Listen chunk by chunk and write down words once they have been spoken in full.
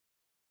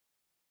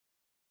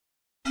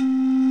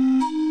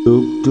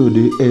Up to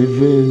the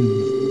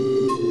heavens,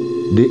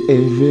 the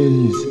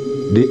heavens,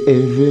 the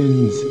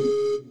heavens.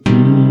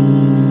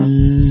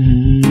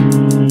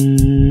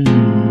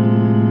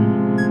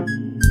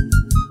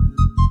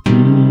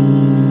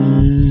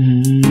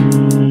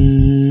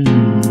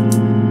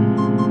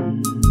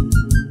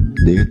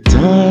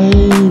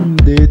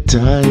 The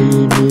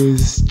time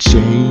is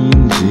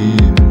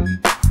changing,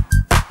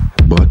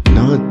 but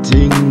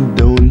nothing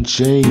don't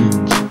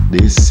change,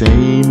 the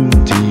same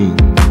thing.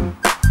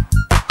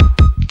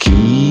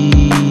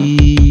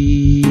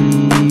 Keep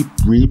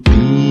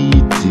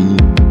repeating,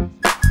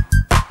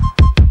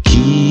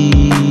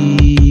 keep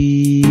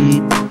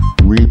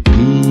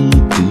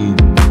repeating.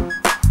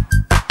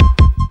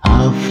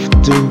 Have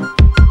to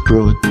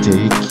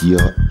protect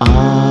your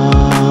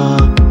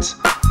heart.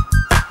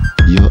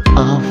 You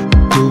have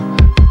to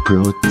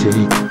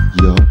protect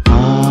your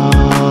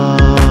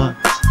heart.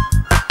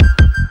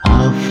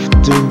 Have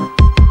to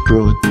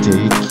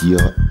protect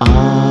your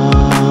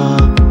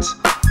heart.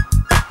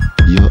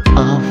 You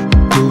have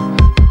to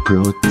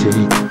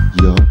protect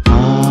your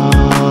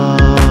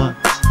heart.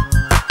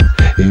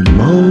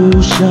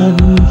 Emotion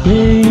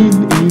pain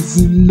is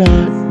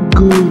not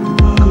good.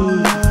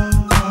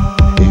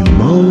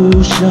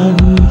 Emotion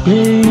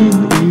pain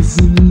is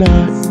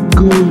not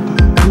good.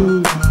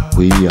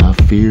 We have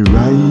to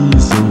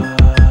rise up.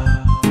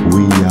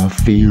 We have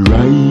to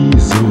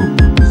rise up.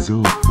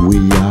 We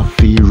have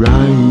to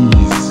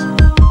rise.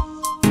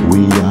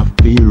 We have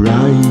to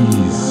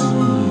rise.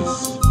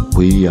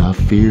 We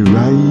have to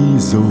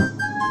rise up.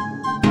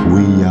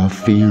 We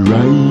have to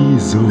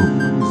rise up.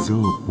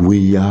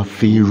 We have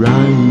to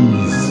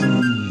rise.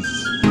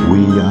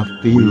 We have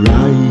to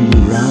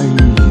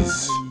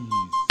rise.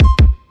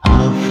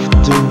 Have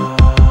to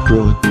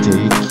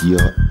protect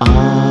your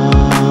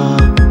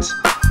heart.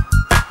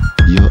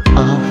 You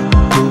have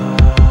to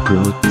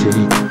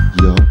protect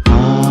your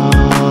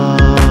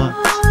heart.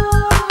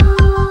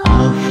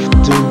 Have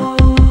to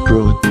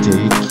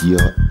protect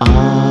your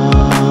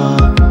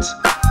heart.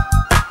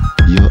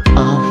 You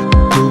have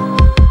to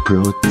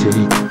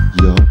protect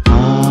your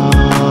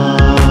heart.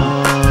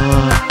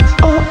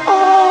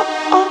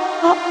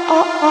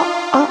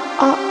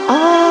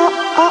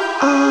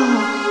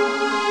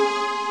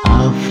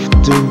 Have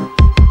to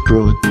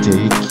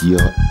protect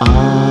your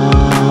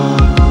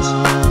heart.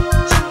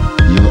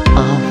 You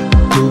have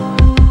to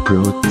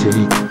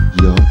protect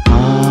your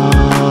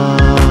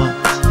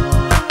heart.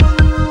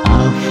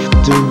 Have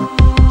to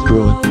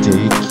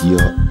protect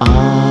your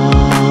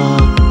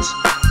heart.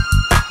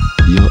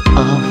 You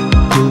have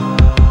to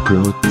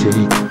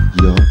protect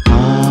your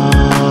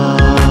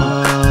heart.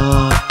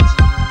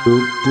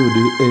 Up to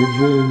the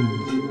heavens,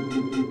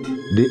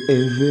 the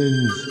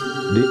heavens,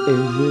 the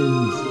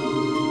heavens.